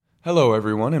Hello,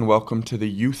 everyone, and welcome to the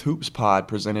Youth Hoops Pod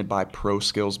presented by Pro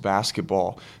Skills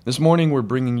Basketball. This morning, we're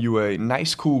bringing you a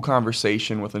nice, cool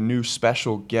conversation with a new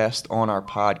special guest on our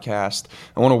podcast.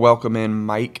 I want to welcome in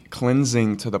Mike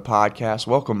Klinzing to the podcast.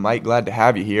 Welcome, Mike. Glad to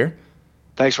have you here.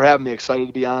 Thanks for having me. Excited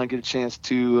to be on, get a chance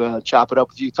to chop it up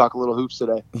with you, talk a little hoops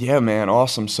today. Yeah, man,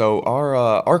 awesome. So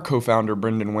our co-founder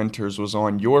Brendan Winters was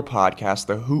on your podcast,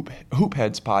 the Hoop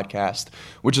Heads podcast,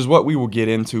 which is what we will get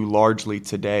into largely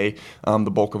today,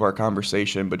 the bulk of our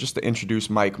conversation. But just to introduce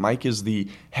Mike, Mike is the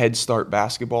Head Start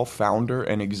Basketball founder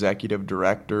and executive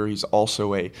director. He's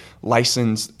also a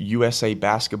licensed USA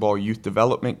Basketball youth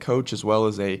development coach, as well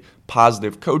as a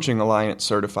Positive Coaching Alliance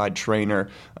certified trainer.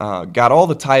 Got all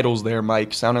the titles there,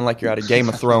 Mike, sounding like you're out of Game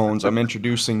of Thrones. I'm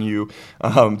introducing you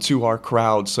to our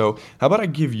crowd. So how about I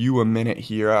give you a minute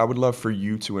here? I would love for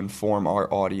you to inform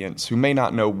our audience who may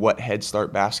not know what Head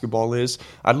Start Basketball is.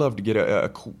 I'd love to get a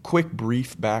quick,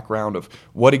 brief background of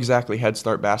what exactly Head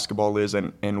Start Basketball is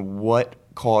and what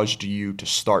caused you to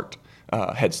start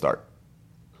Head Start.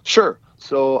 Sure.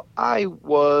 So I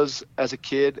was, as a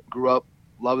kid, grew up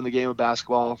loving the game of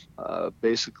basketball,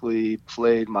 basically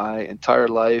played my entire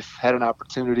life, had an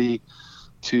opportunity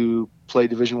to play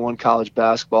Division I college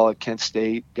basketball at Kent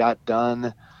State, got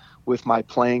done with my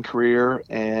playing career,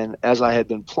 and as I had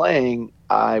been playing,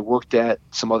 I worked at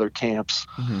some other camps.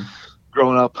 Mm-hmm.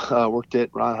 Growing up, worked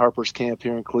at Ron Harper's camp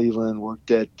here in Cleveland,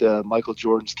 worked at Michael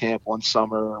Jordan's camp one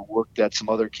summer, worked at some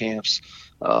other camps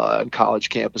on college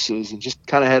campuses, and just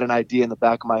kind of had an idea in the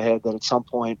back of my head that at some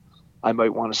point I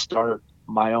might want to start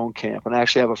my own camp. And I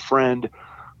actually have a friend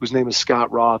whose name is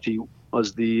Scott Roth. He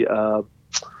was played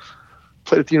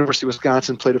at the University of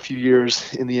Wisconsin, played a few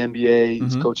years in the NBA.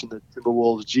 He's coaching the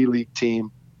Timberwolves G League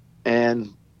team. And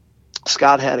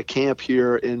Scott had a camp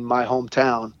here in my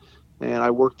hometown, and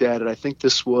I worked at it. I think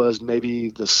this was maybe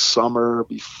the summer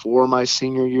before my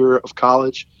senior year of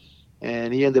college.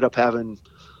 And he ended up having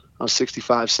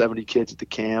 65, 70 kids at the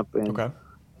camp. And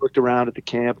looked around at the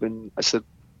camp, and I said,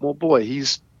 well, boy,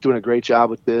 he's doing a great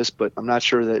job with this, but I'm not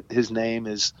sure that his name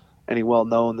is any well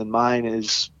known than mine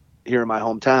is here in my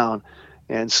hometown.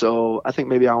 And so I think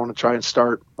maybe I want to try and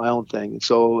start my own thing. And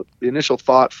so the initial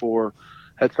thought for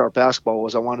Head Start Basketball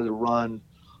was I wanted to run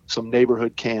some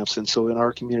neighborhood camps. And so in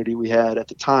our community, we had at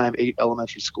the time 8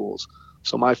 elementary schools.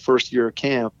 So my first year of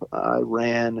camp, I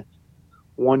ran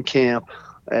one camp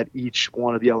at each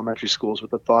one of the elementary schools,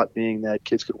 with the thought being that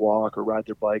kids could walk or ride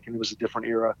their bike. And it was a different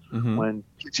era when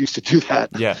kids used to do that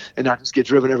and not just get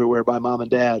driven everywhere by mom and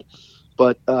dad.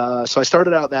 But so I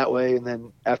started out that way. And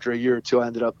then after a year or two, I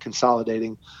ended up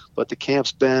consolidating. But the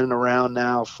camp's been around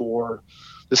now for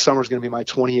this summer is going to be my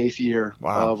 28th year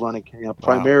of running camp,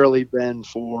 primarily been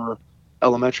for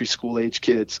elementary school age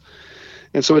kids.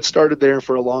 And so it started there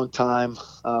for a long time.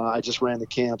 I just ran the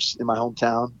camps in my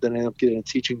hometown. Then I ended up getting a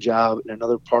teaching job in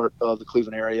another part of the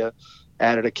Cleveland area,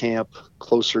 added a camp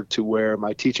closer to where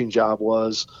my teaching job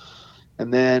was.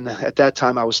 And then at that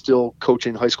time, I was still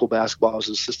coaching high school basketball. I was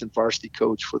an assistant varsity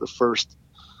coach for the first,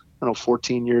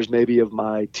 14 years maybe of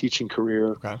my teaching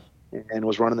career, and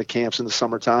was running the camps in the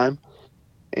summertime.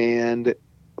 And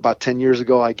about 10 years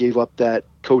ago, I gave up that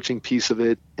coaching piece of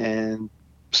it and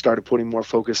started putting more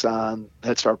focus on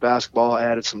Head Start Basketball,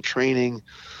 added some training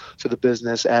to the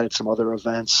business, added some other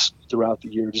events throughout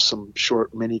the year, just some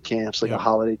short mini camps, like a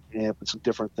holiday camp and some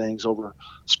different things over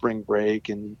spring break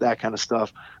and that kind of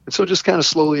stuff. And so just kind of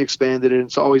slowly expanded it.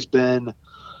 It's always been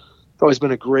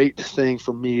a great thing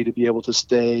for me to be able to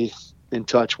stay in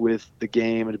touch with the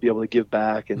game and to be able to give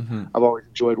back. And I've always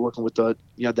enjoyed working with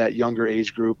that younger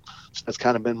age group. So that's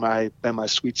kind of been my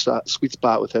sweet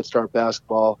spot with Head Start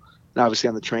Basketball. And obviously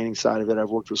on the training side of it, I've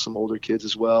worked with some older kids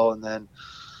as well. And then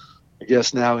I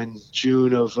guess now in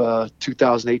June of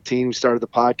 2018, we started the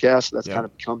podcast. So that's kind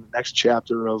of become the next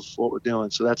chapter of what we're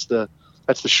doing. So that's the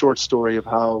short story of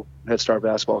how Head Start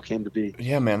Basketball came to be.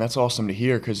 Yeah, man, that's awesome to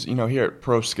hear because, here at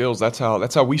Pro Skills, that's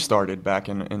how we started back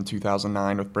in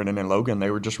 2009 with Brendan and Logan.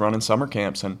 They were just running summer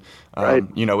camps and,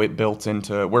 it built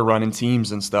into – we're running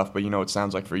teams and stuff, but, it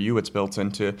sounds like for you it's built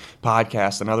into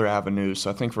podcasts and other avenues.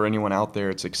 So I think for anyone out there,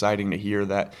 it's exciting to hear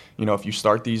that, if you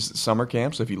start these summer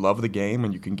camps, if you love the game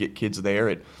and you can get kids there,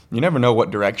 you never know what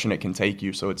direction it can take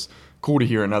you. So it's cool to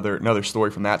hear another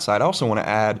story from that side. I also want to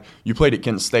add, you played at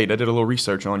Kent State. I did a little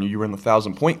research on you. You were in the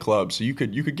 1,000-point club, so you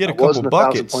could get a couple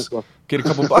buckets. Get a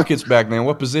couple buckets back then.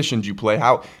 What position did you play?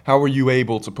 How were you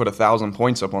able to put 1,000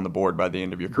 points up on the board by the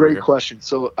end of your career? Great question.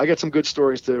 So I got some good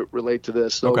stories to relate to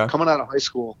this. So coming out of high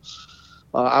school,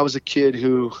 I was a kid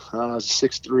who was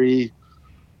 6'3",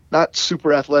 not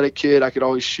super athletic kid. I could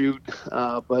always shoot,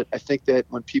 but I think that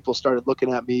when people started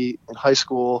looking at me in high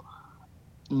school,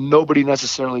 nobody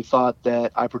necessarily thought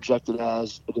that I projected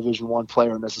as a Division I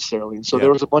player necessarily. And so Yeah.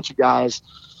 there was a bunch of guys,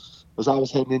 as I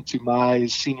was heading into my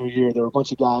senior year, there were a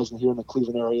bunch of guys here in the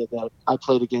Cleveland area that I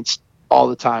played against all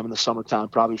the time in the summertime,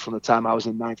 probably from the time I was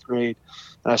in ninth grade.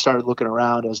 And I started looking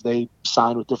around as they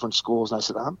signed with different schools. And I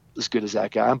said, I'm as good as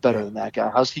that guy. I'm better than that guy.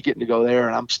 How's he getting to go there?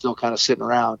 And I'm still kind of sitting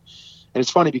around. And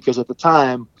it's funny because at the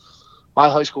time, my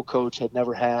high school coach had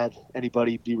never had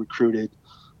anybody be recruited.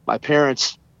 My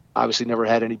parents obviously never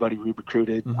had anybody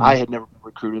re-recruited. Mm-hmm. I had never been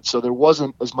recruited. So there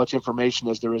wasn't as much information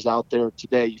as there is out there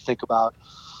today. You think about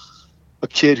a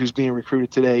kid who's being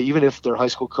recruited today, even if their high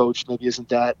school coach maybe isn't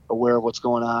that aware of what's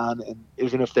going on, and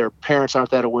even if their parents aren't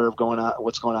that aware of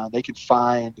what's going on, they can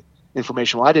find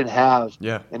information. Well, I didn't have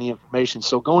any information.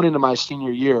 So going into my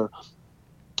senior year,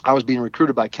 I was being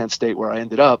recruited by Kent State, where I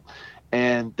ended up,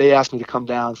 and they asked me to come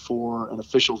down for an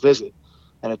official visit.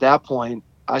 And at that point,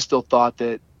 I still thought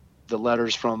that the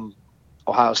letters from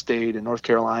Ohio State and North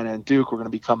Carolina and Duke were going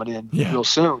to be coming in real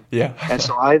soon. Yeah. And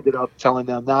so I ended up telling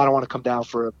them, no, I don't want to come down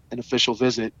for an official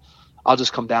visit. I'll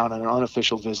just come down on an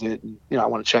unofficial visit. And, I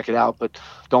want to check it out, but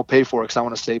don't pay for it because I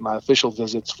want to save my official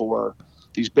visits for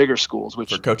these bigger schools,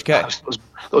 which for Coach K.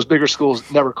 Those bigger schools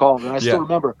never called. And I still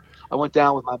remember I went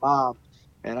down with my mom,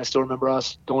 and I still remember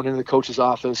us going into the coach's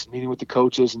office, meeting with the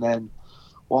coaches, and then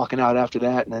walking out after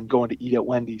that and then going to eat at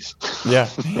Wendy's. Yeah.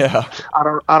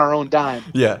 on our own dime.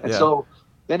 Yeah. And so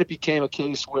then it became a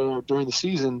case where during the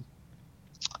season,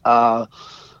 those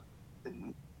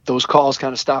calls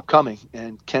kind of stopped coming,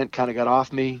 and Kent kind of got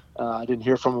off me. I didn't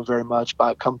hear from him very much.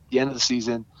 By the end of the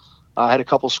season, I had a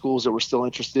couple schools that were still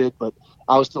interested, but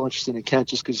I was still interested in Kent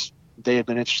just because they had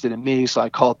been interested in me. So I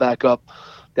called back up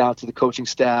down to the coaching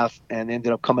staff, and they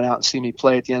ended up coming out and seeing me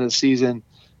play at the end of the season.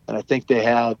 And I think they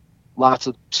had lots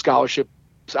of scholarships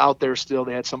out there still.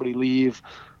 They had somebody leave.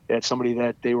 They had somebody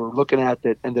that they were looking at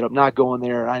that ended up not going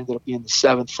there. I ended up being the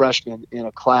seventh freshman in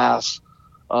a class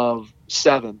of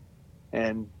 7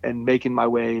 and making my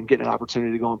way and getting an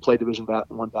opportunity to go and play Division I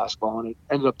basketball. And it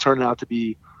ended up turning out to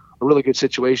be a really good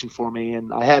situation for me.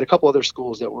 And I had a couple other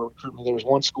schools that were recruiting me. There was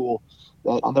one school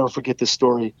that I'll never forget this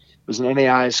story. It was an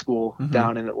NAI school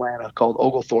down in Atlanta called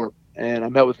Oglethorpe. And I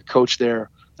met with the coach there.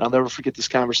 And I'll never forget this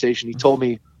conversation. He told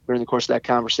me during the course of that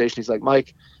conversation, he's like,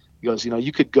 Mike, he goes,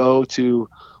 you could go to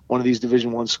one of these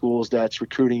Division I schools that's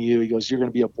recruiting you. He goes, you're going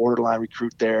to be a borderline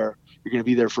recruit there. You're going to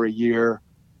be there for a year,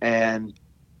 and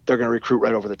they're going to recruit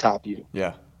right over the top of you.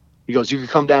 Yeah. He goes, you could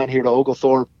come down here to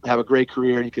Oglethorpe, have a great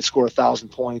career, and you could score 1,000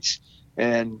 points,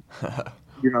 and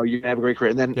you can have a great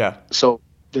career. And then, so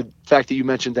the fact that you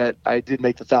mentioned that I did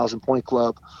make the 1,000-point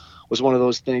club was one of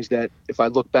those things that if I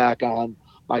look back on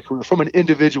my career from an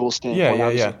individual standpoint,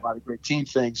 obviously a lot of great team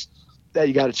things that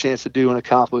you got a chance to do and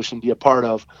accomplish and be a part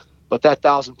of. But that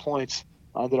 1,000 points,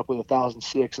 I ended up with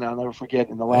 1,006, and I'll never forget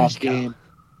in the last game.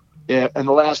 Yeah, in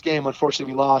the last game,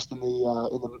 unfortunately, we lost in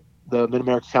the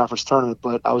Mid-American Conference tournament.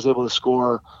 But I was able to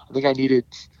score. I think I needed.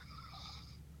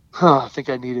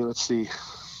 Let's see.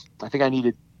 I think I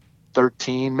needed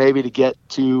 13 maybe to get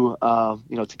to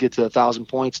to get to 1,000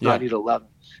 points. No, I needed 11,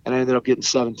 and I ended up getting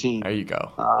 17. There you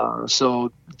go.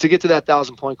 So to get to that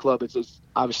 1,000-point club, it's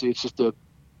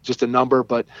just a number,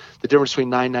 but the difference between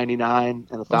 999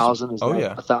 and 1,000 is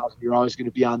 1,000. You're always going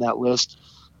to be on that list.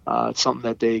 It's something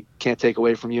that they can't take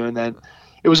away from you. And then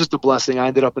it was just a blessing. I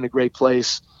ended up in a great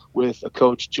place with a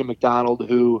coach, Jim McDonald,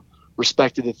 who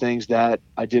respected the things that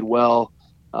I did well.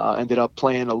 Ended up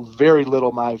playing a very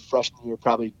little my freshman year,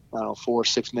 probably 4 or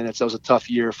 6 minutes. That was a tough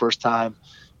year, first time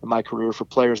in my career for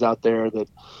players out there that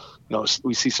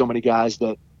we see so many guys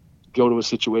that go to a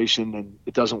situation and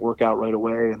it doesn't work out right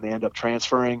away and they end up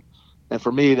transferring. And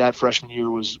for me, that freshman year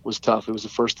was tough. It was the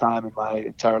first time in my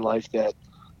entire life that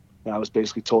I was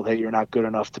basically told, hey, you're not good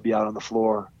enough to be out on the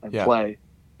floor and play.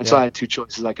 And so I had two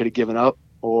choices. I could have given up,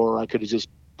 or I could have just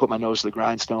put my nose to the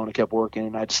grindstone and kept working.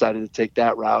 And I decided to take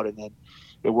that route. And then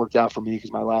it worked out for me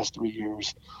because my last 3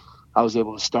 years, I was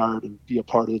able to start and be a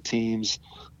part of the teams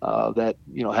that,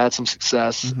 had some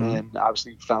success and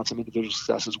obviously found some individual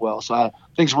success as well. So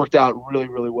things worked out really,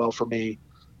 really well for me.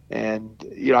 And,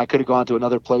 I could have gone to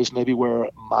another place maybe where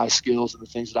my skills and the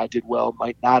things that I did well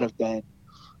might not have been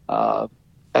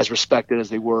as respected as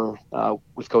they were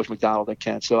with Coach McDonald at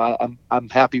Kent. So I'm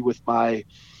happy with my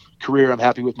career. I'm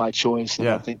happy with my choice. And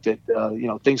I think that,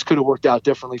 things could have worked out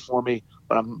differently for me.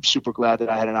 but I'm super glad that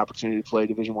I had an opportunity to play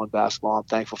Division I basketball. I'm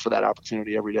thankful for that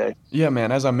opportunity every day. Yeah, man.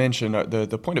 As I mentioned,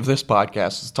 the point of this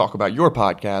podcast is to talk about your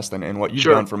podcast and what you've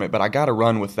Sure. done from it. But I got to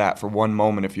run with that for one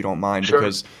moment, if you don't mind, Sure.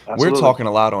 because we're Absolutely. talking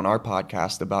a lot on our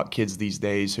podcast about kids these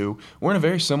days who were in a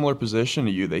very similar position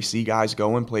to you. They see guys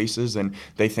going places and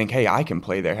they think, hey, I can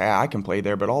play there. Hey, I can play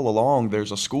there. But all along,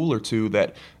 there's a school or two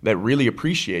that really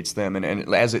appreciates them. And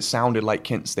as it sounded like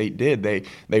Kent State did,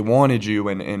 they wanted you.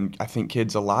 And I think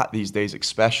kids a lot these days,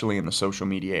 especially in the social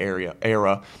media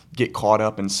era, get caught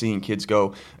up in seeing kids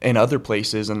go in other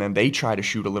places, and then they try to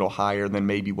shoot a little higher than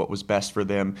maybe what was best for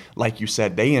them. Like you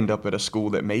said, they end up at a school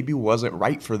that maybe wasn't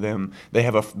right for them. They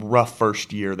have a rough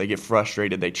first year. They get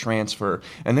frustrated. They transfer,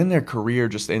 and then their career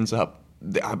just ends up.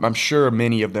 I'm sure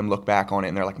many of them look back on it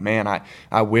and they're like, man,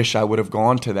 I wish I would have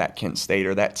gone to that Kent State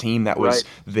or that team that was Right.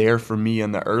 there for me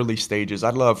in the early stages.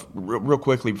 I'd love, real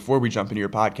quickly, before we jump into your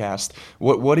podcast,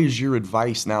 what is your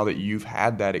advice now that you've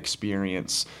had that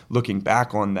experience looking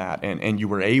back on that and you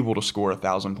were able to score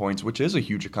 1,000 points, which is a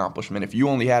huge accomplishment. If you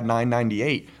only had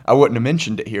 998, I wouldn't have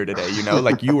mentioned it here today.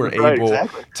 Like you were Right, able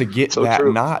exactly. to get So that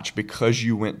true. notch because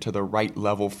you went to the right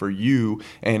level for you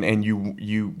and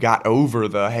you got over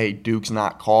the, hey, Duke's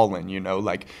not calling,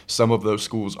 like some of those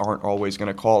schools aren't always going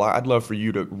to call. I'd love for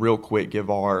you to real quick give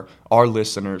our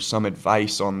listeners some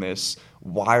advice on this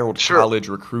wild Sure. college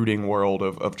recruiting world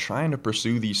of trying to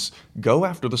pursue go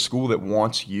after the school that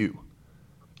wants you.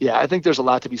 Yeah, I think there's a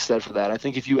lot to be said for that. I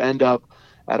think if you end up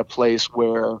at a place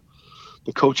where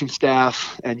the coaching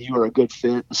staff and you are a good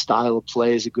fit, the style of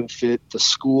play is a good fit, the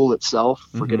school itself,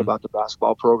 forget Mm-hmm. about the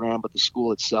basketball program, but the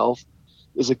school itself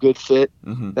is a good fit,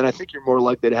 Mm-hmm. then I think you're more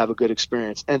likely to have a good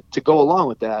experience. And to go along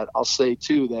with that, I'll say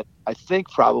too that I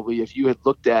think probably if you had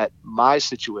looked at my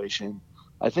situation,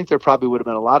 I think there probably would have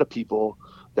been a lot of people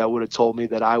that would have told me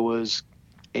that I was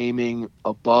aiming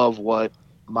above what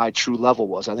my true level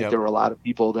was. I think Yep. there were a lot of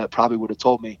people that probably would have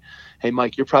told me, hey,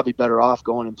 Mike, you're probably better off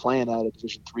going and playing at a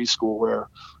Division III school where,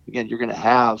 again, you're going to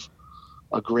have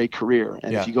a great career.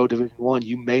 And Yeah. if you go Division I,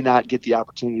 you may not get the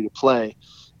opportunity to play.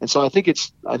 And so I think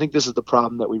this is the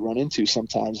problem that we run into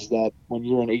sometimes is that when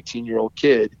you're an 18-year-old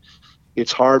kid,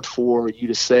 it's hard for you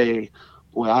to say,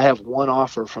 boy, I have one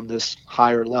offer from this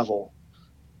higher level.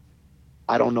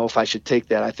 I don't know if I should take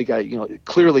that. I think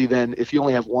clearly then if you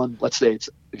only have one, let's say it's,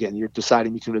 again, you're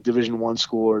deciding between a Division I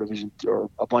school or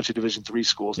a bunch of Division III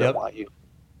schools that Yep. want you,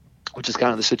 which is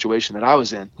kind of the situation that I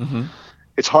was in. Mm-hmm.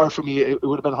 It's hard for me. It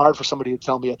would have been hard for somebody to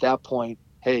tell me at that point,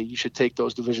 hey, you should take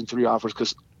those Division III offers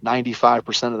because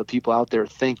 95% of the people out there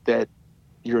think that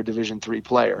you're a Division III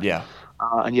player. Yeah.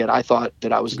 And yet I thought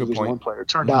that I was a Good Division point. I player. It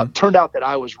turned out that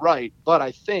I was right. But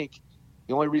I think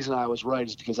the only reason I was right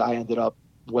is because I ended up,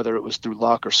 whether it was through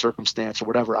luck or circumstance or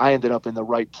whatever, I ended up in the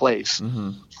right place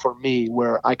Mm-hmm. for me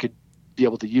where I could be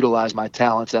able to utilize my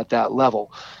talents at that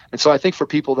level. And so I think for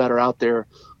people that are out there,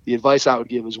 the advice I would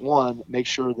give is, one, make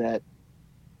sure that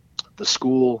the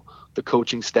school, the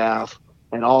coaching staff,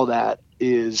 and all that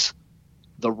is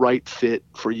the right fit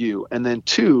for you. And then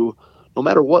two, no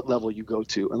matter what level you go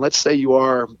to, and let's say you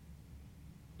are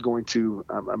going to,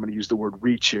 I'm going to use the word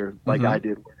reach here, like Mm-hmm. I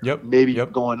did. Yep. Maybe Yep.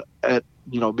 you're going at,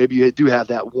 maybe you do have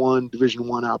that one Division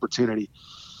I opportunity.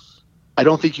 I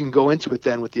don't think you can go into it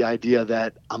then with the idea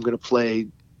that I'm going to play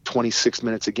 26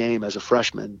 minutes a game as a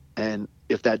freshman. And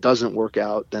if that doesn't work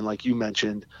out, then like you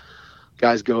mentioned,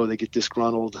 guys go, they get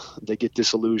disgruntled, they get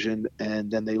disillusioned,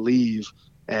 and then they leave.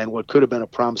 And what could have been a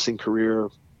promising career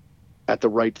at the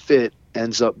right fit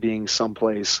ends up being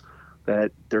someplace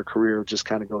that their career just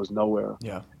kind of goes nowhere.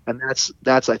 Yeah. And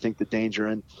that's I think the danger.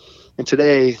 And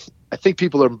today, I think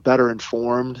people are better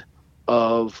informed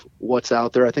of what's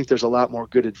out there. I think there's a lot more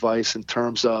good advice in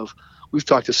terms of, we've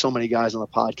talked to so many guys on the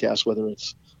podcast, whether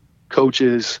it's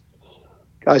coaches,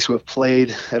 guys who have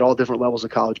played at all different levels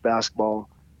of college basketball.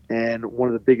 And one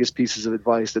of the biggest pieces of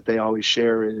advice that they always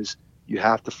share is you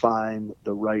have to find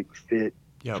the right fit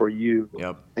Yep. for you.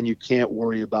 Yep. And you can't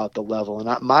worry about the level.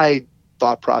 And my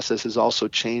thought process has also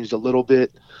changed a little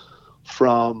bit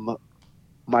from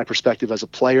my perspective as a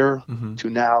player Mm-hmm. to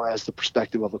now as the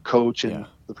perspective of a coach and Yeah.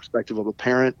 the perspective of a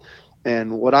parent.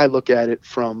 And what I look at it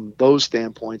from those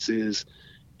standpoints is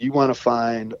you want to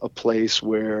find a place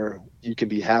where you can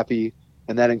be happy.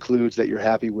 And that includes that you're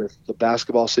happy with the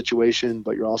basketball situation,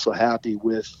 but you're also happy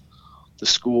with the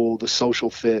school, the social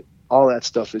fit. All that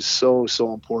stuff is so,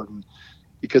 so important,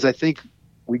 because I think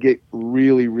we get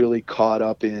really, really caught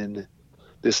up in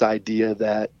this idea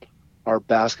that our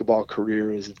basketball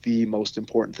career is the most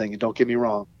important thing. And don't get me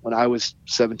wrong, when I was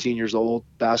 17 years old,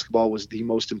 basketball was the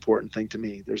most important thing to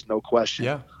me. There's no question.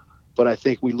 Yeah. But I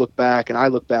think we look back, and I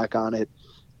look back on it,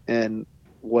 and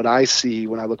what I see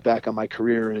when I look back on my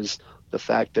career is the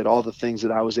fact that all the things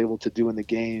that I was able to do in the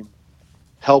game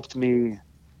helped me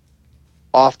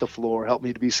off the floor, helped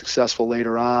me to be successful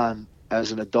later on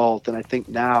as an adult. And I think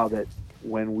now that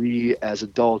when we as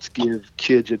adults give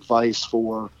kids advice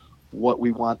for what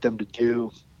we want them to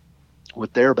do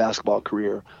with their basketball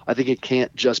career, I think it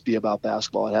can't just be about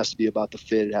basketball. It has to be about the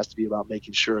fit. It has to be about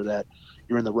making sure that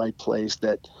you're in the right place,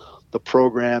 that the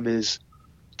program is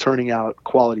turning out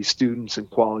quality students and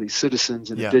quality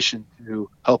citizens in Yeah. addition to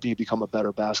helping you become a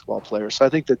better basketball player. So I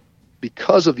think that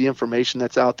because of the information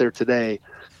that's out there today,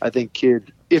 I think kids,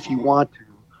 if you want to,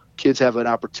 kids have an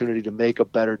opportunity to make a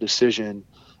better decision.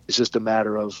 It's just a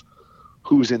matter of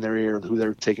who's in their ear and who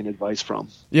they're taking advice from.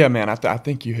 Yeah, man, I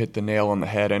think you hit the nail on the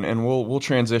head, and we'll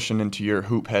transition into your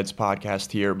Hoop Heads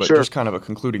podcast here, but Sure. just kind of a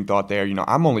concluding thought there.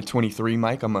 I'm only 23,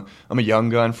 Mike. I'm a young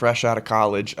gun, fresh out of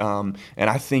college, and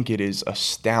I think it is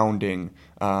astounding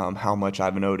how much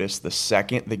I've noticed the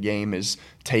second the game is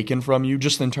taken from you,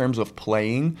 just in terms of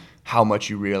playing, how much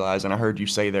you realize. And I heard you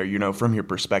say there, from your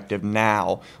perspective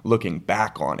now, looking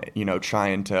back on it,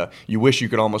 you wish you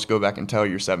could almost go back and tell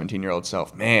your 17-year-old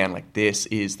self, man, like this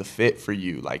is the fit for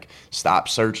you. Like stop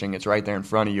searching. It's right there in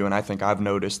front of you. And I think I've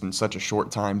noticed in such a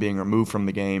short time being removed from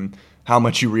the game how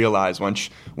much you realize once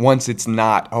it's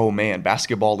not, oh man,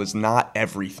 basketball is not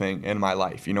everything in my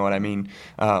life. You know what I mean?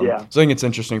 Yeah. So I think it's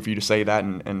interesting for you to say that,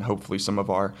 and hopefully some of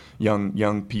our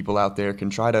young people out there can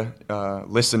try to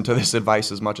listen to this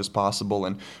advice as much as possible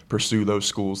and pursue those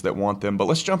schools that want them. But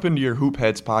let's jump into your Hoop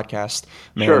Heads podcast,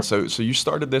 man. Sure. So you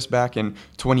started this back in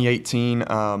 2018.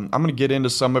 I'm going to get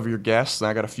into some of your guests, and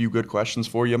I got a few good questions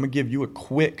for you. I'm going to give you a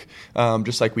quick,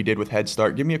 just like we did with Head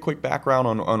Start, give me a quick background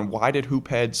on why did Hoop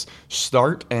Heads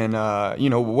start, and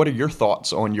what are your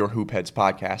thoughts on your Hoop Heads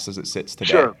podcast as it sits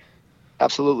today? Sure.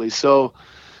 Absolutely. So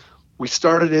we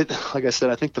started it, like I said,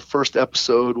 I think the first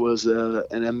episode was an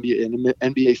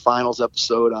NBA Finals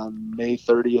episode on May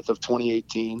 30th of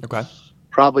 2018. Okay.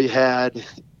 Probably had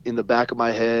in the back of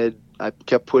my head, I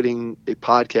kept putting a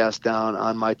podcast down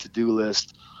on my to-do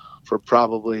list for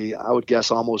probably, I would guess,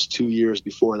 almost 2 years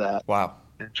before that. Wow.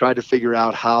 And tried to figure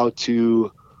out how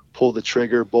to pull the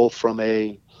trigger, both from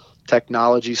a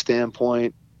technology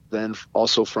standpoint, then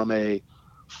also from a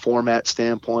format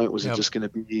standpoint. Was it just going to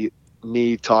be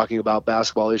me talking about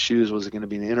basketball issues? Was it going to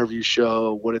be an interview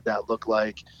show? What did that look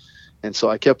like? And so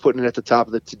I kept putting it at the top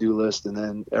of the to-do list, and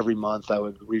then every month I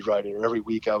would rewrite it, or every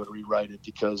week I would rewrite it,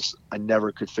 because I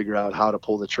never could figure out how to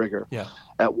pull the trigger. Yeah.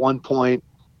 At one point,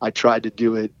 I tried to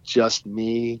do it just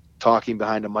me talking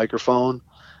behind a microphone,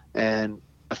 and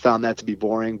I found that to be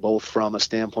boring, both from a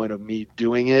standpoint of me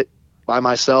doing it by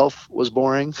myself was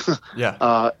boring.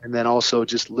 Yeah. And then also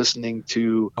just listening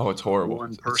to it's horrible.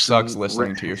 One It person sucks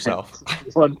listening to yourself.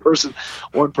 one person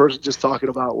just talking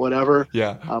about whatever.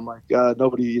 Yeah. I'm like,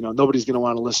 nobody's going to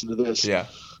want to listen to this. Yeah.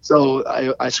 So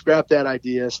I scrapped that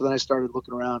idea. So then I started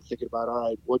looking around, thinking about, all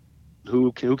right,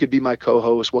 who could be my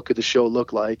co-host? What could the show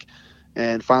look like?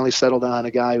 And finally settled on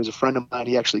a guy who was a friend of mine.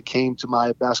 He actually came to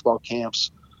my basketball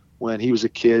camps when he was a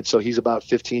kid. So he's about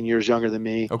 15 years younger than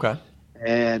me. Okay.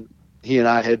 And he and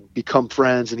I had become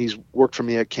friends, and he's worked for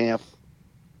me at camp.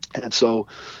 And so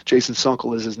Jason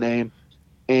Sunkel is his name.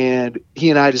 And he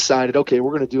and I decided, okay,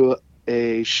 we're going to do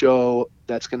a show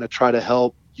that's going to try to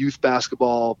help youth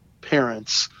basketball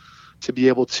parents to be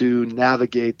able to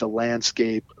navigate the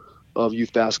landscape of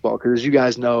youth basketball. Because as you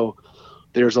guys know,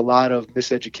 there's a lot of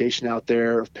miseducation out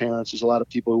there of parents. There's a lot of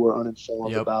people who are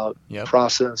uninformed about the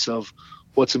process of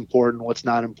what's important, what's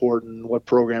not important, what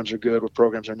programs are good, what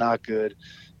programs are not good.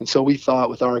 And so we thought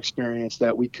with our experience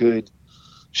that we could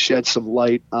shed some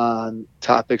light on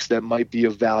topics that might be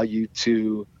of value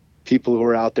to people who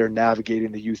are out there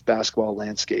navigating the youth basketball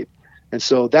landscape. And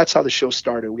so that's how the show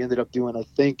started. We ended up doing, I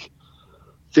think,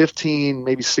 15,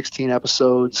 maybe 16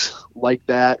 episodes like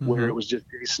that, where it was just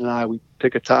Jason and I. We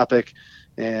pick a topic,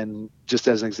 and just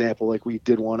as an example, like we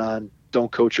did one on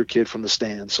don't coach your kid from the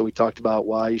stands. So we talked about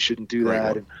why you shouldn't do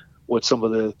that and what some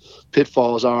of the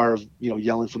pitfalls are of,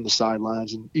 yelling from the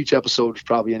sidelines. And each episode was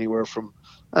probably anywhere from,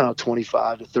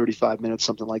 25 to 35 minutes,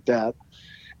 something like that.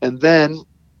 And then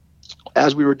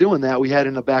as we were doing that, we had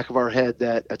in the back of our head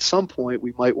that at some point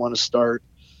we might want to start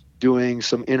doing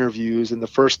some interviews. And the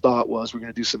first thought was we're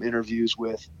going to do some interviews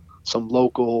with some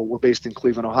local, we're based in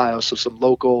Cleveland, Ohio, so some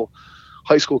local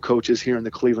high school coaches here in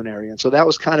the Cleveland area. And so that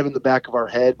was kind of in the back of our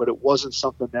head, but it wasn't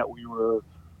something that we were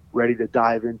ready to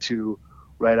dive into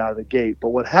right out of the gate. But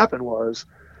what happened was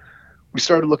we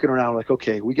started looking around like,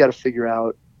 okay, we got to figure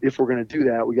out, if we're going to do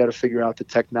that, we got to figure out the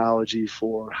technology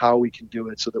for how we can do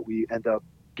it so that we end up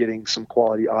getting some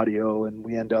quality audio, and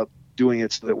we end up doing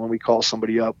it so that when we call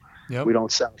somebody up, Yep. we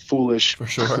don't sound foolish For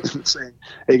sure. saying,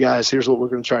 hey guys, here's what we're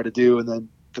going to try to do. And then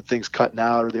the thing's cutting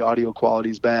out or the audio quality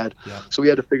is bad. Yeah. So we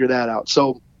had to figure that out.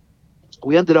 So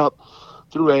we ended up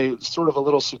through a sort of a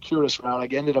little circuitous route.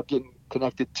 I ended up getting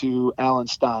connected to Alan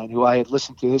Stein, who I had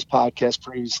listened to his podcast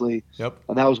previously. Yep.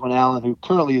 And that was when Alan, who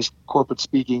currently is corporate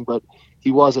speaking, but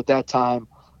he was at that time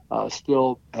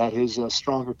still at his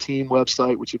Stronger Team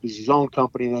website, which was his own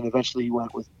company. And then eventually he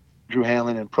went with Drew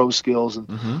Hanlon and Pro Skills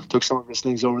and took some of his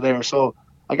things over there. So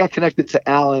I got connected to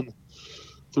Alan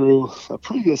through a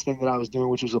previous thing that I was doing,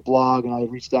 which was a blog, and I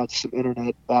reached out to some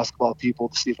internet basketball people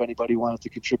to see if anybody wanted to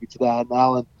contribute to that. And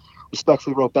Alan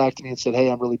respectfully wrote back to me and said,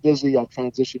 hey, I'm really busy. I've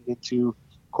transitioned into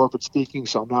corporate speaking,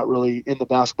 so I'm not really in the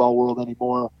basketball world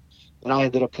anymore. And I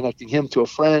ended up connecting him to a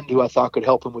friend who I thought could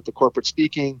help him with the corporate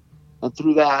speaking. And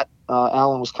through that,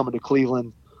 Alan was coming to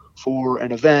Cleveland for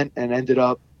an event and ended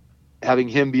up having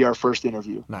him be our first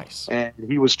interview. Nice. And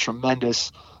he was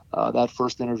tremendous. That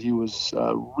first interview was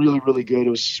really, really good. It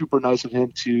was super nice of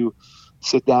him to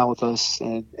sit down with us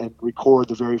and record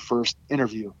the very first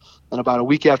interview. And about a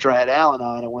week after I had Alan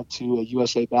on, I went to a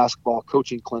USA basketball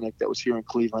coaching clinic that was here in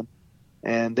Cleveland.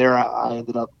 And there I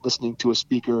ended up listening to a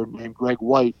speaker named Greg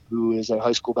White, who is a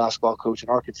high school basketball coach in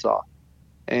Arkansas.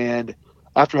 And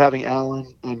after having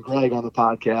Alan and Greg on the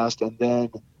podcast, and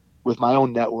then with my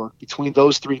own network, between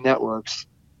those three networks,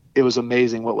 it was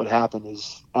amazing what would happen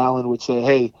is Alan would say,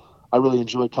 hey, I really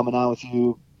enjoyed coming on with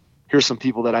you. Here's some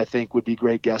people that I think would be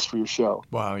great guests for your show.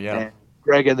 Wow, yeah. And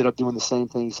Greg ended up doing the same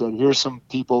thing. He said, here's some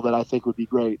people that I think would be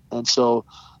great. And so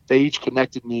they each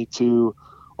connected me to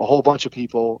a whole bunch of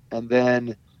people, and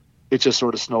then it just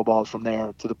sort of snowballed from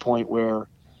there to the point where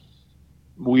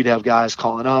we'd have guys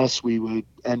calling us. We would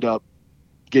end up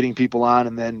getting people on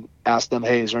and then ask them,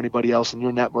 hey, is there anybody else in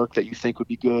your network that you think would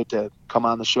be good to come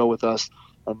on the show with us?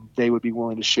 And they would be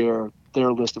willing to share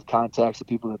their list of contacts of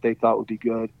people that they thought would be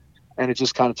good. And it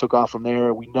just kind of took off from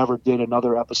there. We never did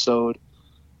another episode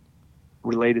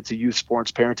related to youth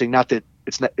sports parenting. Not that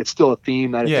it's still a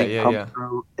theme that I think comes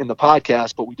through in the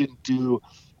podcast, but we didn't do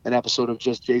an episode of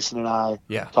just Jason and I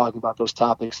talking about those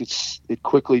topics. It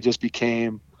quickly just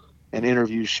became an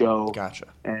interview show. Gotcha.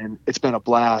 And it's been a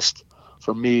blast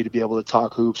for me to be able to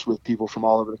talk hoops with people from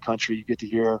all over the country. You get to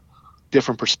hear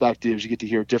different perspectives. You get to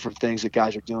hear different things that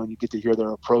guys are doing. You get to hear their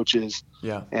approaches.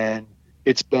 Yeah. And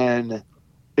it's been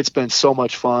so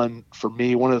much fun for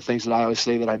me. One of the things that I always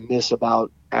say that I miss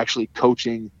about actually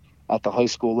coaching at the high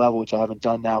school level, which I haven't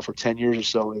done now for 10 years or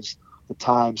so, is the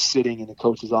time sitting in the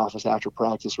coach's office after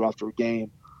practice or after a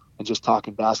game and just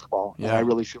talking basketball. Yeah. And I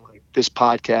really feel like this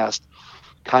podcast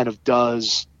kind of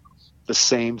does the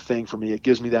same thing for me. It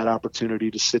gives me that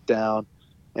opportunity to sit down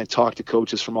and talk to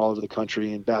coaches from all over the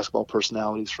country and basketball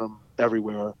personalities from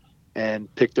everywhere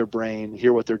and pick their brain,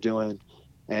 hear what they're doing,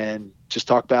 and just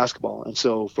talk basketball. And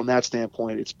so from that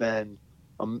standpoint, it's been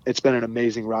an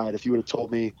amazing ride. If you would have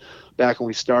told me back when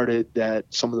we started that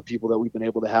some of the people that we've been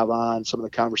able to have on, some of the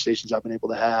conversations I've been able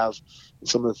to have, and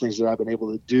some of the things that I've been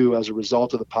able to do as a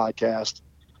result of the podcast,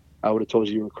 I would have told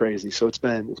you were crazy. So it's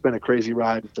been a crazy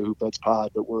ride with the Hoop Heads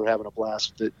pod, but we're having a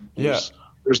blast with it.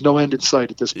 There's no end in sight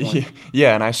at this point.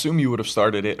 Yeah, and I assume you would have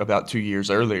started it about 2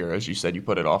 years earlier, as you said. You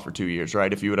put it off for 2 years,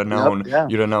 right? If you would have known,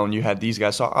 you'd have known you had these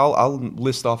guys. So I'll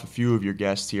list off a few of your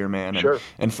guests here, man. Sure.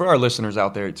 And for our listeners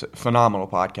out there, it's a phenomenal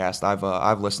podcast.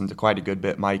 I've listened to quite a good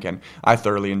bit, Mike, and I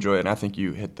thoroughly enjoy it. And I think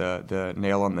you hit the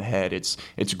nail on the head.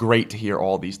 It's great to hear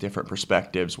all these different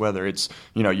perspectives. Whether it's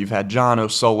you've had John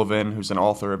O'Sullivan, who's an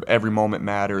author of Every Moment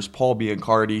Matters, Paul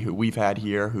Biancardi, who we've had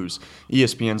here, who's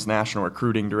ESPN's national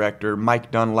recruiting director, Mike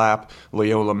Dunlap,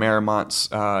 Loyola Marimont's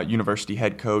university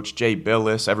head coach, Jay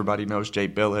Billis. Everybody knows Jay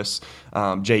Billis.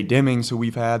 Jay Dimmings, who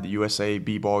we've had, the USA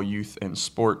B-Ball Youth and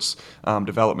Sports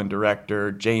Development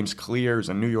Director. James Clear is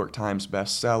a New York Times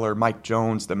bestseller. Mike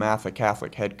Jones, the Matha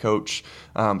Catholic head coach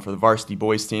for the varsity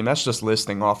boys team. That's just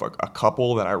listing off a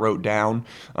couple that I wrote down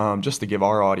just to give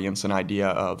our audience an idea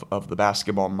of the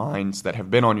basketball minds that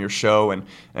have been on your show. And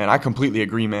I completely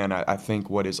agree, man. I think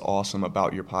what is awesome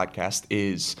about your podcast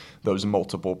is those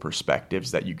multiple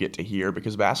perspectives that you get to hear,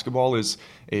 because basketball is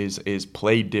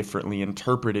played differently,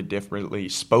 interpreted differently,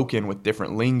 spoken with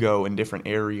different lingo in different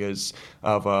areas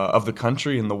of the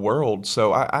country and the world.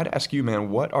 So I'd ask you, man,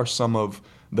 what are some of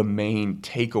the main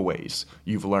takeaways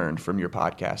you've learned from your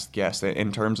podcast guests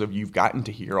in terms of you've gotten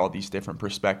to hear all these different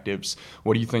perspectives?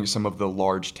 What do you think some of the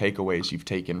large takeaways you've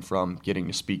taken from getting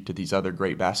to speak to these other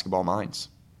great basketball minds?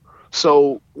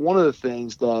 So one of the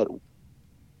things that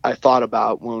I thought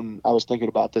about when I was thinking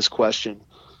about this question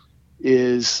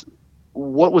is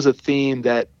what was a theme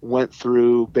that went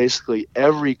through basically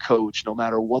every coach, no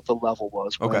matter what the level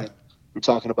was, Okay. You're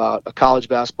talking about a college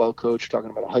basketball coach. You're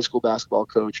talking about a high school basketball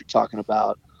coach. You're talking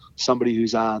about somebody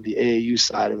who's on the AAU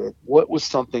side of it. What was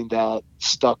something that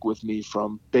stuck with me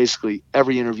from basically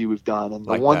every interview we've done? And the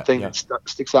Like one that, thing yeah. that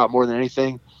sticks out more than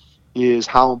anything is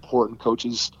how important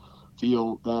coaches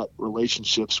feel that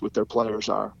relationships with their players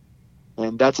are.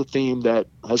 And that's a theme that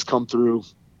has come through,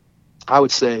 I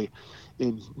would say,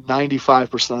 in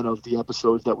 95% of the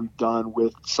episodes that we've done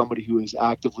with somebody who is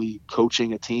actively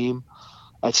coaching a team.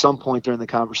 At some point during the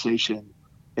conversation,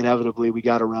 inevitably we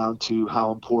got around to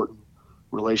how important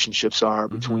relationships are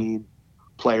Mm-hmm. between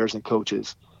players and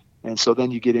coaches. And so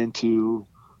then you get into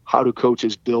how do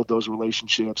coaches build those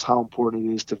relationships, how important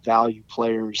it is to value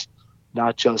players,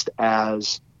 not just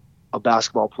as a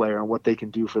basketball player and what they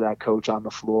can do for that coach on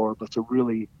the floor, but to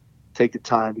really take the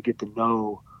time to get to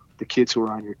know the kids who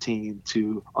are on your team,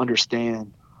 to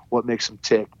understand what makes them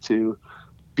tick, to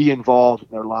be involved in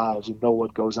their lives and know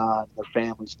what goes on in their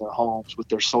families, their homes, with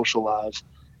their social lives.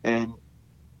 And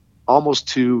almost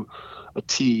to a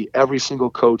T, every single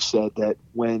coach said that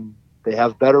when they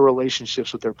have better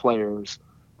relationships with their players,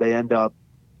 they end up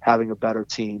having a better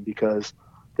team because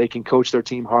they can coach their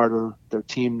team harder. Their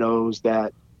team knows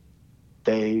that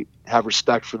they have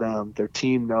respect for them. Their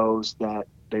team knows that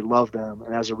they love them.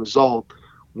 And as a result,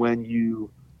 when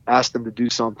you ask them to do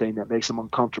something that makes them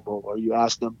uncomfortable, or you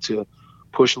ask them to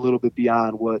push a little bit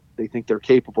beyond what they think they're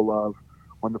capable of,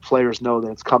 when the players know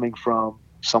that it's coming from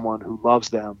someone who loves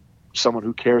them, someone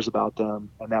who cares about them,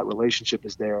 and that relationship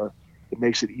is there, it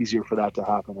makes it easier for that to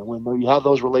happen. And when you have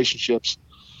those relationships,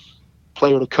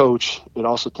 player to coach, it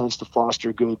also tends to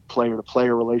foster good player to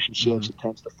player Mm-hmm. relationships. It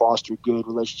tends to foster good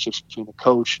relationships between the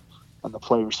coach and the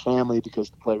player's family, because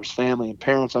the player's family and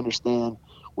parents understand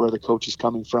where the coach is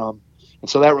coming from. And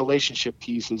so that relationship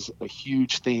piece is a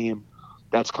huge theme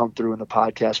that's come through in the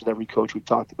podcast with every coach we've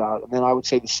talked about. And then I would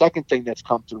say the second thing that's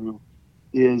come through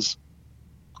is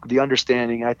the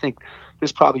understanding. I think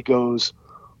this probably goes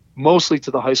mostly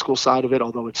to the high school side of it,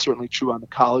 although it's certainly true on the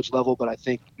college level, but I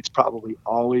think it's probably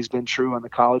always been true on the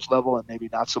college level and maybe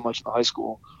not so much in the high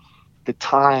school. The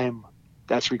time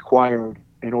that's required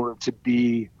in order to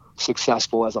be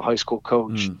successful as a high school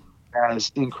coach Mm.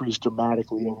 has increased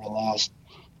dramatically over the last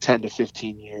 10 to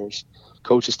 15 years.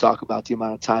 Coaches talk about the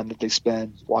amount of time that they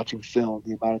spend watching film,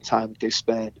 the amount of time that they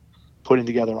spend putting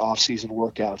together off-season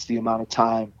workouts, the amount of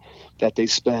time that they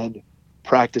spend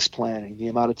practice planning, the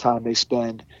amount of time they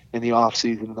spend in the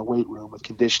off-season in the weight room with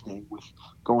conditioning, with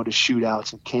going to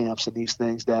shootouts and camps and these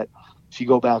things that if you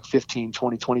go back 15,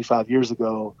 20, 25 years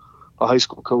ago, a high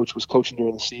school coach was coaching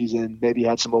during the season, maybe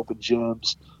had some open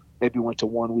gyms, maybe went to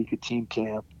 1 week of team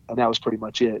camp, and that was pretty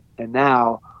much it. And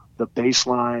now the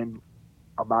baseline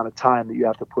amount of time that you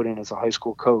have to put in as a high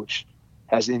school coach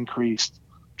has increased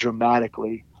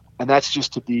dramatically. And that's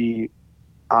just to be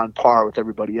on par with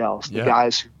everybody else. The Yeah.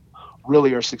 guys who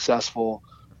really are successful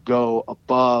go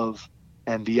above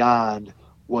and beyond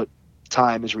what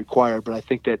time is required. But I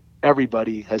think that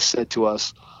everybody has said to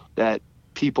us that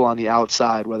people on the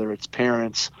outside, whether it's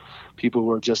parents, people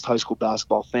who are just high school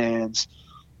basketball fans,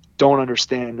 don't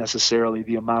understand necessarily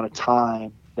the amount of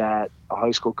time that a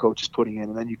high school coach is putting in.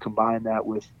 And then you combine that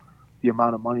with the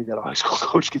amount of money that a high school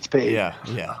coach gets paid. Yeah.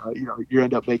 Yeah. You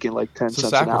end up making like 10 It's a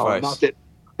cents an hour. Not sacrifice. that,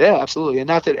 yeah, absolutely. And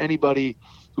not that anybody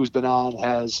who's been on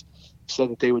has said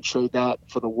that they would trade that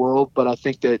for the world. But I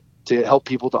think that to help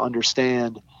people to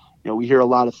understand, we hear a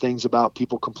lot of things about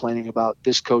people complaining about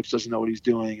this coach doesn't know what he's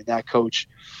doing and that coach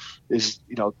is,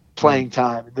 Mm. playing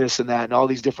time and this and that and all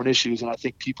these different issues. And I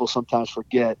think people sometimes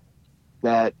forget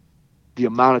that the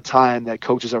amount of time that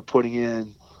coaches are putting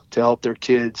in to help their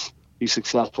kids be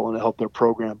successful and to help their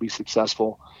program be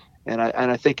successful. And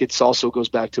I think it's also goes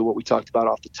back to what we talked about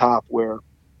off the top, where,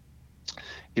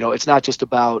 it's not just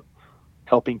about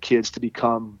helping kids to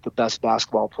become the best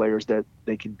basketball players that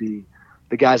they can be.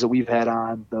 The guys that we've had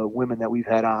on, the women that we've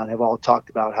had on have all talked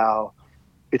about how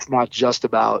it's not just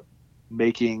about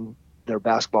making their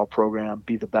basketball program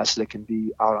be the best it can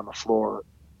be out on the floor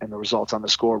and the results on the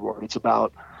scoreboard. It's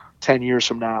about 10 years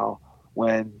from now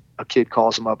when a kid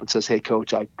calls them up and says, "Hey,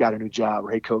 coach, I got a new job,"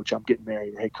 or "Hey, coach, I'm getting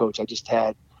married," or "Hey, coach, I just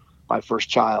had my first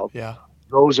child." Yeah.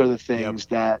 Those are the Yep. things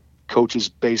that coaches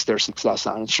base their success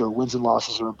on. And sure, wins and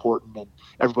losses are important, and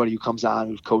everybody who comes on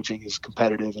who's coaching is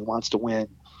competitive and wants to win.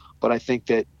 But I think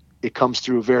that it comes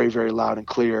through very, very loud and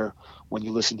clear when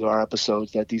you listen to our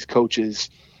episodes that these coaches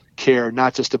care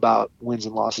not just about wins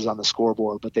and losses on the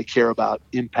scoreboard, but they care about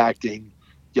impacting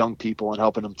young people and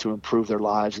helping them to improve their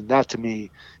lives. And that to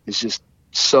me is just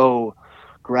so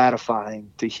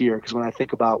gratifying to hear, because when I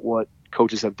think about what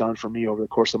coaches have done for me over the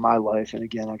course of my life, and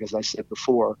again, like as I said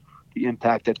before, the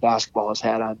impact that basketball has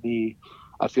had on me,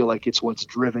 I feel like it's what's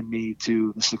driven me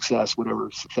to the success,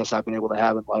 whatever success I've been able to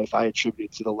have in life. I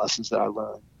attribute to the lessons that I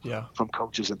learned Yeah. from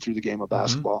coaches and through the game of Mm-hmm.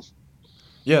 basketball.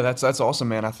 Yeah, that's awesome,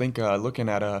 man. I think looking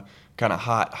at a kind of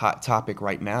hot topic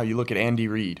right now, you look at Andy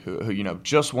Reid, who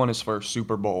just won his first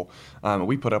Super Bowl.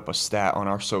 We put up a stat on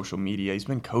our social media. He's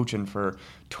been coaching for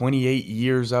 28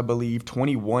 years, I believe,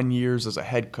 21 years as a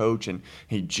head coach, and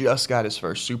he just got his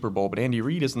first Super Bowl. But Andy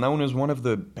Reid is known as one of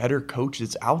the better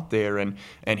coaches out there, and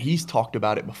he's talked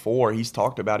about it before. He's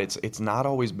talked about it's not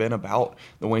always been about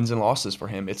the wins and losses for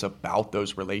him. It's about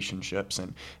those relationships,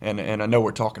 and I know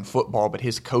we're talking football, but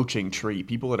his coaching tree,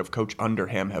 people that have coached under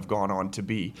him have gone on to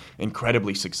be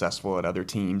incredibly successful at other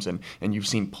teams, and you've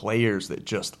seen players that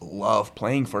just love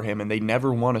playing for him, and they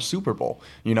never won a Super Bowl,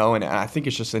 and I think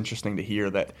it's just interesting to hear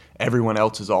that everyone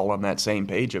else is all on that same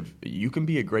page of you can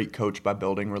be a great coach by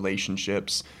building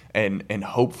relationships and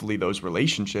hopefully those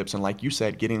relationships, and like you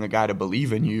said, getting a guy to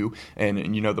believe in you, and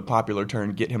the popular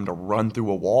term, get him to run through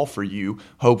a wall for you.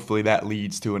 Hopefully that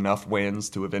leads to enough wins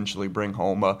to eventually bring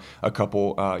home a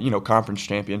couple conference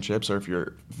championships, or if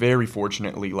you're very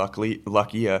fortunately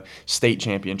lucky, a state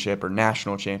championship or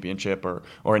national championship or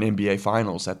an NBA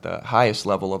finals at the highest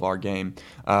level of our game.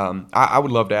 I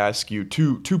would love to ask you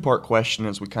two-part question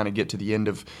as we kind of get to the end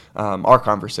of our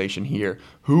conversation here.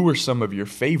 Who were some of your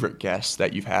favorite guests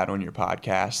that you've had on your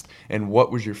podcast, and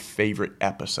what was your favorite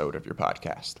episode of your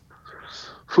podcast?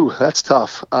 Whew, that's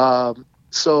tough.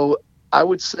 So I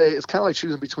would say it's kind of like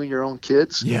choosing between your own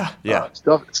kids. Yeah.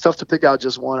 It's tough to pick out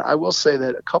just one. I will say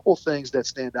that a couple things that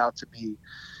stand out to me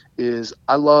is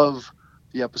I love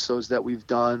the episodes that we've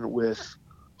done with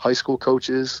high school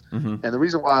coaches. Mm-hmm. And the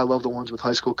reason why I love the ones with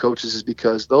high school coaches is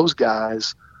because those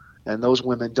guys and those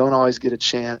women don't always get a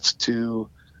chance to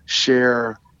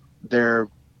share their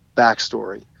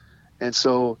backstory. And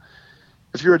so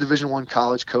if you're a Division I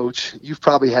college coach, you've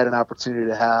probably had an opportunity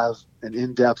to have an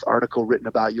in-depth article written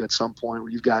about you at some point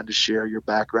where you've gotten to share your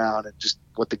background and just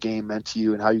what the game meant to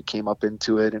you and how you came up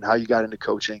into it and how you got into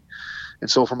coaching. And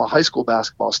so from a high school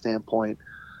basketball standpoint,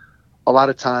 a lot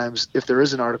of times if there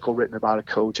is an article written about a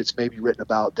coach, it's maybe written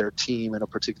about their team in a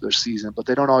particular season, but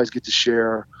they don't always get to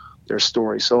share their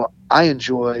story. So I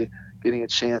enjoy getting a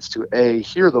chance to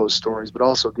hear those stories, but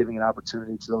also giving an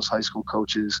opportunity to those high school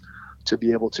coaches to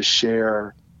be able to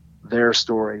share their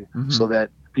story, mm-hmm. so that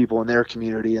people in their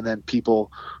community and then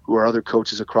people who are other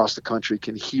coaches across the country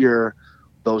can hear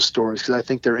those stories, because I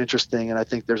think they're interesting, and I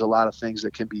think there's a lot of things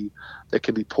that can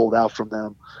be pulled out from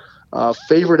them.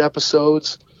 Favorite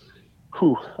episodes.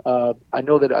 I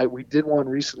know that we did one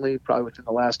recently, probably within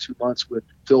the last 2 months, with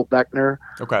Phil Beckner.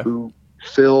 Okay. Who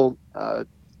Phil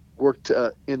worked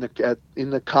in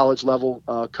the college level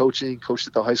coached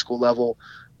at the high school level.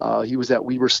 He was at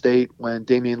Weber State when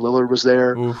Damian Lillard was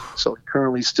there. Oof. So he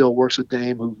currently still works with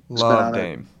Dame, who's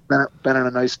been on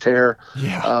a nice tear.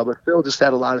 Yeah. But Phil just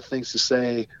had a lot of things to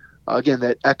say, again,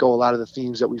 that echo a lot of the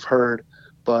themes that we've heard.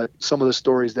 But some of the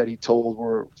stories that he told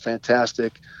were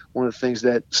fantastic. One of the things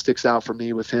that sticks out for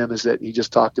me with him is that he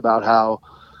just talked about how,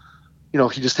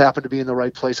 he just happened to be in the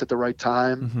right place at the right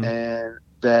time, mm-hmm. and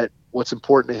that what's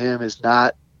important to him is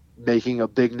not making a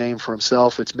big name for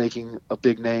himself. It's making a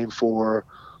big name for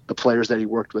the players that he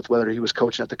worked with, whether he was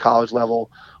coaching at the college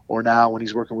level or now when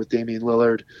he's working with Damian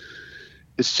Lillard.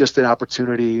 It's just an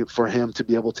opportunity for him to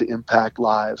be able to impact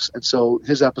lives. And so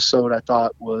his episode, I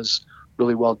thought, was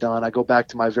really well done. I go back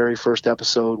to my very first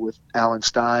episode with Alan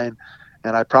Stein,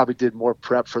 and I probably did more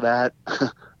prep for that.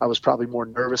 I was probably more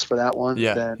nervous for that one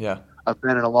than I've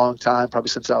been in a long time, probably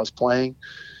since I was playing.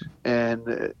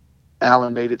 And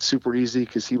Alan made it super easy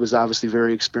because he was obviously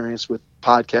very experienced with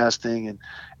podcasting and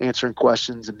answering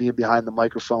questions and being behind the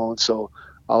microphone. So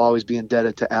I'll always be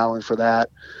indebted to Alan for that.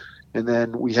 And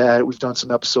then we've done some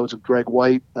episodes with Greg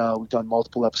White. We've done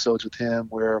multiple episodes with him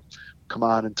where we come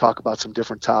on and talk about some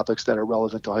different topics that are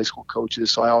relevant to high school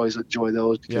coaches. So I always enjoy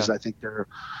those because I think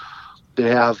they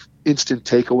have instant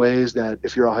takeaways that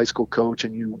if you're a high school coach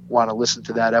and you want to listen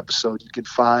to that episode, you can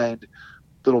find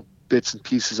little bits and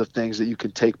pieces of things that you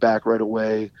can take back right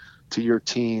away to your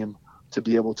team to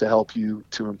be able to help you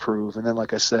to improve. And then,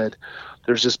 like I said,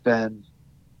 there's just been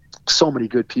so many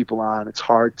good people on. It's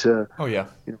hard to,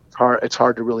 it's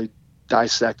hard to really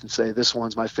dissect and say this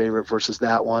one's my favorite versus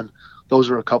that one. Those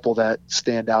are a couple that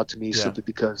stand out to me simply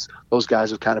because those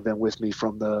guys have kind of been with me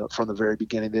from the very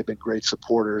beginning. They've been great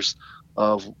supporters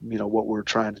of what we're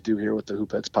trying to do here with the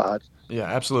Hoop Heads Pod. Yeah,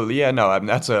 absolutely. Yeah, no, I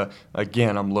mean,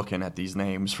 again, I'm looking at these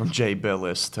names from Jay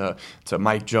Billis to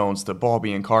Mike Jones to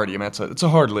Balby and Cardi. I mean, it's a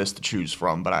hard list to choose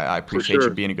from, but I For appreciate you sure.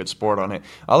 being a good sport on it.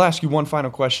 I'll ask you one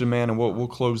final question, man, and we'll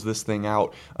close this thing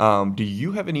out. Do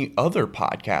you have any other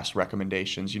podcast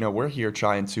recommendations? We're here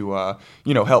trying to,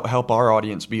 help our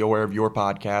audience be aware of your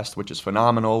podcast, which is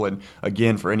phenomenal. And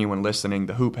again, for anyone listening,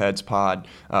 the Hoop Heads Pod,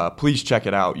 please check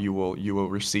it out. You will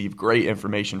receive great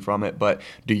information from it. But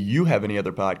do you have any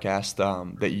other podcasts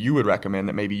that you would recommend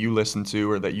that maybe you listen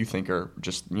to or that you think are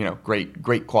just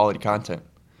great quality content?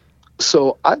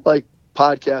 So I like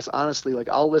podcasts, honestly. Like,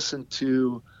 I'll listen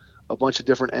to a bunch of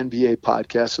different NBA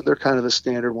podcasts. So they're kind of the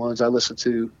standard ones. I listen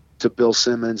to Bill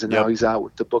Simmons, and now Yep. he's out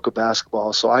with the Book of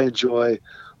Basketball. So I enjoy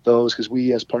those because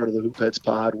we, as part of the Hoop Heads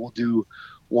Pod, will do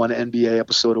one NBA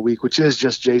episode a week, which is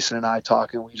just Jason and I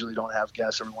talking. We usually don't have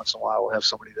guests. Every once in a while, we'll have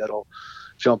somebody that'll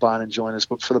jump on and join us.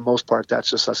 But for the most part, that's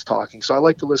just us talking. So I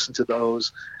like to listen to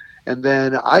those. And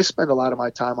then I spend a lot of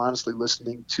my time, honestly,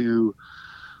 listening to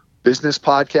business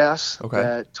podcasts Okay.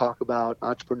 that talk about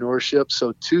entrepreneurship.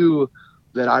 So two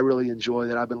that I really enjoy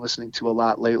that I've been listening to a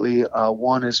lot lately.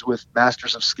 One is with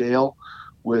Masters of Scale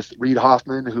with Reid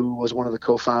Hoffman, who was one of the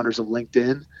co-founders of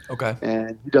LinkedIn, Okay.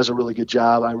 and he does a really good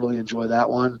job. I really enjoy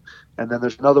that one. And then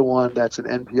there's another one that's an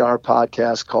NPR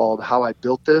podcast called How I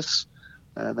Built This,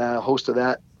 and the host of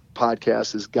that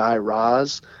podcast is Guy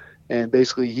Raz. And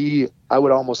basically, I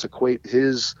would almost equate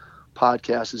his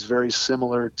podcast is very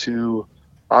similar to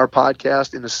our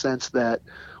podcast in the sense that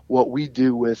what we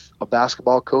do with a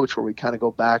basketball coach, where we kind of go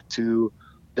back to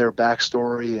their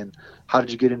backstory and how did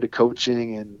you get into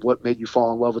coaching and what made you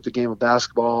fall in love with the game of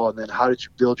basketball, and then how did you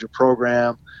build your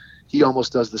program. He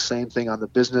almost does the same thing on the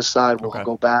business side. We'll Okay.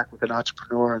 go back with an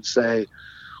entrepreneur and say,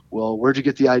 well, where'd you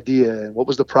get the idea and what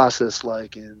was the process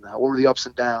like and what were the ups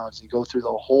and downs? You go through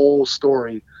the whole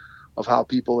story of how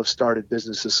people have started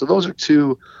businesses. So those are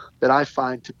two that I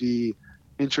find to be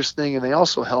interesting, and they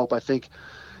also help, I think,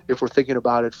 if we're thinking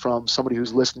about it from somebody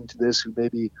who's listening to this who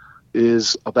maybe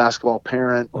is a basketball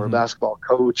parent or a Mm-hmm. basketball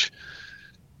coach.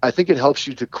 I think it helps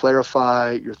you to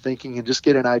clarify your thinking and just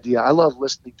get an idea. I love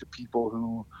listening to people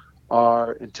who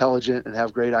are intelligent and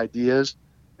have great ideas,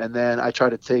 and then I try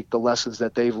to take the lessons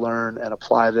that they've learned and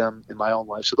apply them in my own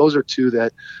life. So those are two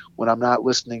that, when I'm not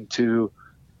listening to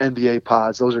NBA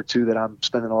pods, those are two that I'm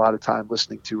spending a lot of time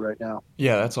listening to right now.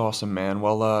 Yeah, that's awesome, man.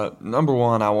 Well, number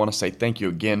one, I want to say thank you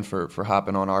again for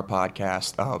hopping on our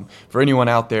podcast. For anyone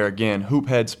out there, again, Hoop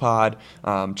Heads Pod,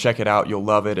 check it out. You'll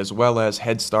love it, as well as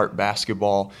Head Start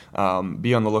Basketball.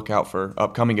 Be on the lookout for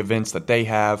upcoming events that they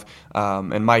have.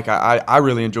 And Mike, I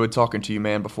really enjoyed talking to you,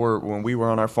 man. Before, when we were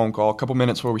on our phone call, a couple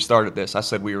minutes before we started this, I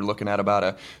said we were looking at about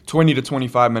a 20 to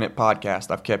 25-minute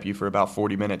podcast. I've kept you for about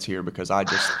 40 minutes here because I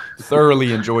just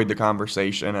thoroughly enjoyed the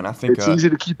conversation, and I think It's easy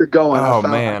to keep it going. oh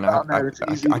I man, found that it's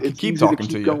easy. I could It's keep easy to talking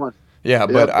keep to you. going. Yeah,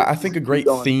 but Yep, I it's think easy a to keep great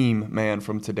going. theme, man,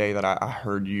 from today that I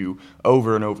heard you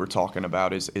over and over talking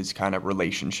about is kind of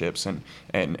relationships,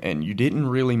 and you didn't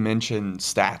really mention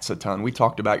stats a ton. We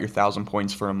talked about your 1,000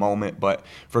 points for a moment, but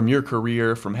from your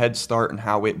career, from Head Start and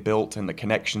how it built and the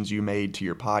connections you made to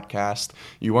your podcast,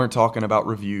 you weren't talking about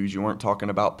reviews, you weren't talking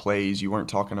about plays, you weren't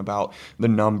talking about the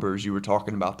numbers, you were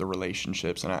talking about the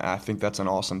relationships, and I think that's an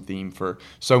awesome theme for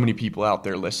so many people out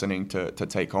there listening to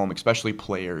take home, especially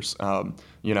players.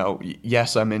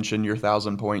 Yes, I mentioned your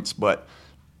 1,000 points, but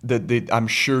I'm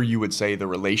sure you would say the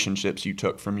relationships you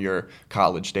took from your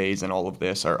college days and all of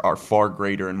this are far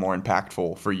greater and more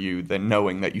impactful for you than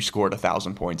knowing that you scored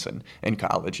 1,000 points in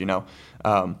college.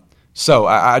 So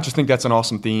I just think that's an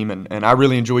awesome theme, and I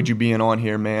really enjoyed you being on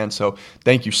here, man. So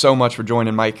thank you so much for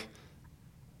joining, Mike.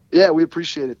 Yeah, we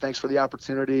appreciate it. Thanks for the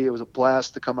opportunity. It was a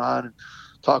blast to come on and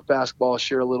talk basketball,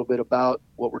 share a little bit about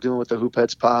what we're doing with the Hoop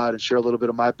Heads Pod, and share a little bit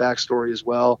of my backstory as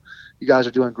well. You guys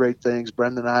are doing great things.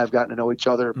 Brendan and I have gotten to know each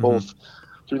other Mm-hmm. both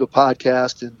through the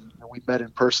podcast, and we met in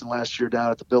person last year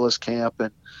down at the Billis camp,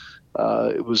 and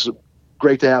it was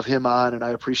great to have him on, and I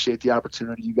appreciate the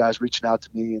opportunity, you guys reaching out to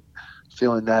me and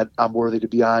feeling that I'm worthy to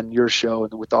be on your show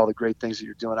and with all the great things that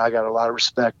you're doing. I got a lot of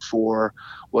respect for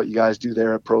what you guys do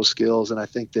there at Pro Skills, and I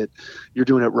think that you're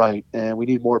doing it right, and we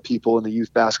need more people in the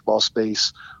youth basketball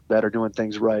space that are doing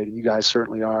things right, and you guys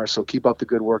certainly are. So keep up the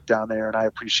good work down there, and I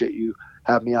appreciate you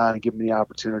having me on and giving me the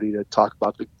opportunity to talk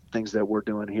about the things that we're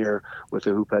doing here with the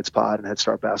Hoop Heads Pod and Head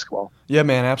Start Basketball. Yeah,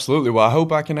 man, absolutely. Well, I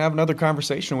hope I can have another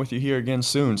conversation with you here again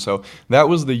soon. So that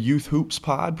was the Youth Hoops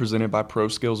Pod presented by Pro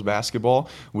Skills Basketball.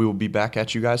 We will be back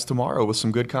at you guys tomorrow with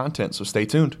some good content, so stay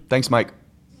tuned. Thanks, Mike.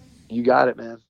 You got it, man.